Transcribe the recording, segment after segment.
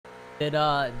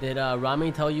Did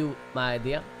Rami tell you my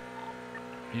idea?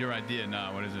 Your idea?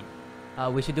 Nah, what is it?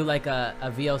 We should do like a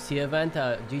VLC event,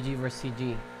 GG versus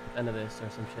CG at the end of this or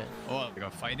some shit. Oh, like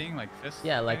a fighting, like fist?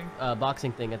 Yeah, like fighting?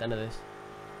 boxing thing at the end of this.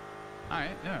 All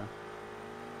right, yeah.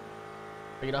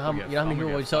 But you know how many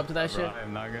people would show up to that shit?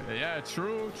 I'm not good. Yeah,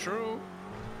 true.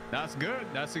 That's good.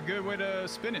 That's a good way to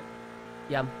spin it.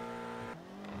 Yeah.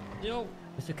 Yo.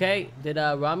 It's okay. Did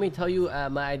Rami tell you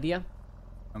my idea?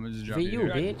 I'm gonna just drop VU, you here.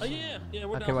 bitch. Oh yeah,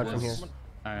 we're I can down run for from this. here.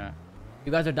 All right.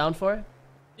 You guys are down for it?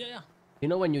 Yeah. You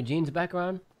know when Eugene's back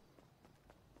around?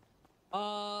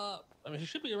 I mean, he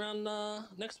should be around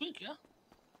next week, yeah,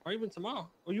 or even tomorrow.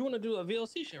 Or you want to do a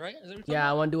VLC shit, right? Is that what you're talking Yeah, I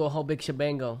about? want to do a whole big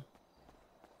shebango.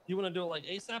 You want to do it like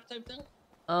ASAP type thing?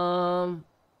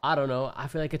 I don't know. I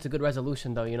feel like it's a good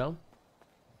resolution though, you know?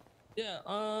 Yeah.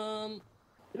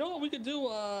 You know what we could do?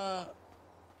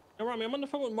 Hey, Rami, I'm on the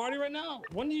phone with Marty right now.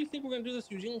 When do you think we're gonna do this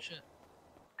Eugene shit?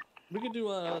 We could do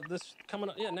this coming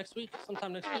up, yeah, next week,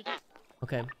 sometime next week.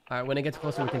 Okay. All right. When it gets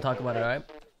closer, we can talk about it. All right.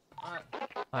 All right.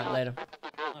 All right. Later.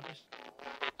 Peace.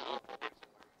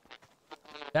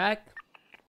 Jack.